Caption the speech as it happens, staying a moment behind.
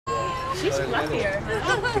She's fluffier.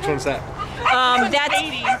 Which one's that? That's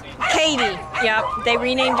Katie. Yep, they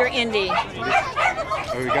renamed her Indy.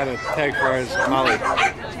 Oh, we got a tag for her as Molly.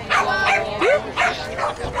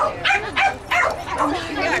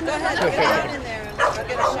 Yeah, go ahead. Get down in there and I'll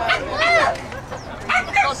get a shot.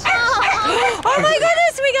 Oh my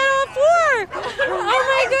goodness, we got all four! Oh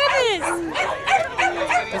my goodness!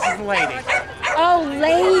 This is the lady. Oh,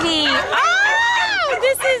 lady! Oh,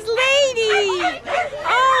 this is lady!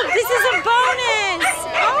 Oh, this is a bonus!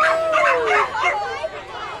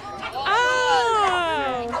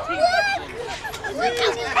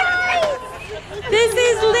 This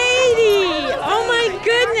is lady! Oh my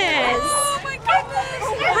goodness!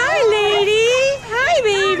 Hi, lady! Hi,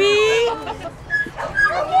 baby!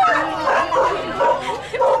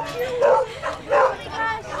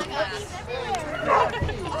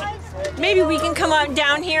 Maybe we can come on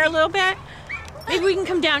down here a little bit. Maybe we can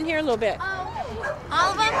come down here a little bit. All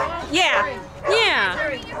of them? Yeah.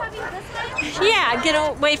 Yeah. Yeah, get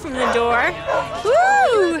away from the door.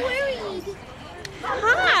 Woo!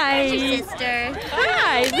 Hi. Sister.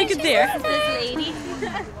 Hi, look at there. Is this lady? I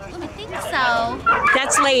think so.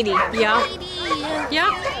 That's lady. Yeah. Lady.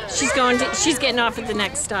 Yeah. She's getting off at the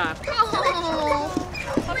next stop. Oh.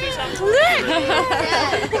 Look.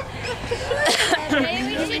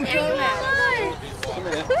 Maybe we should go now.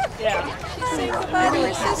 Say goodbye to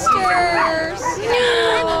your sisters.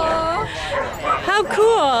 How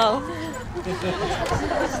cool. You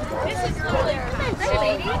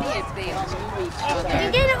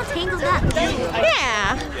get it all tangled up.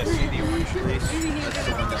 Yeah.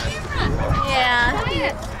 Yeah.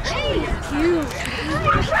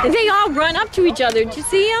 They all run up to each other. Did you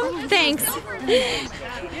see them? Thanks.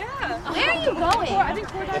 Where are you going? I think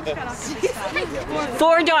 4 dogs got off at this stop.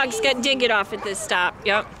 4 dogs did get off at this stop.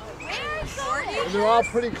 Yep. And they're all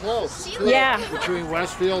pretty close. Too. Yeah. Between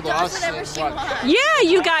Westfield, us, and what? Yeah,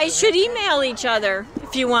 you guys should email each other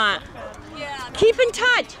if you want. Yeah. Keep in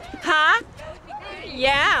touch. Huh?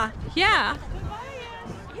 Yeah. Yeah.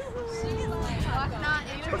 Not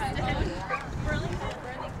interested.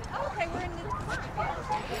 Okay, we're in the...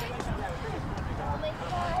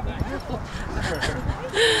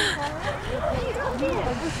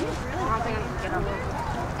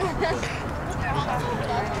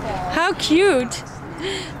 How cute.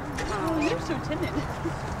 Oh, you're so timid.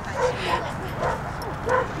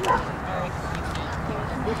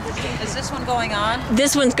 Is this one going on?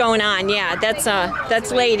 This one's going on. Yeah,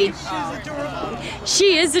 that's lady.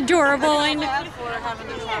 She is adorable. I know. We're having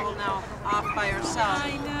to travel now off by herself.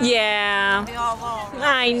 Yeah. Be all alone.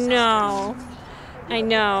 I know. I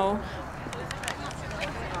know.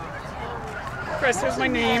 Chris, here's my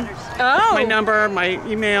name, Oh. my number, my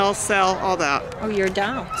email, cell, all that. Oh, you're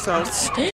down. So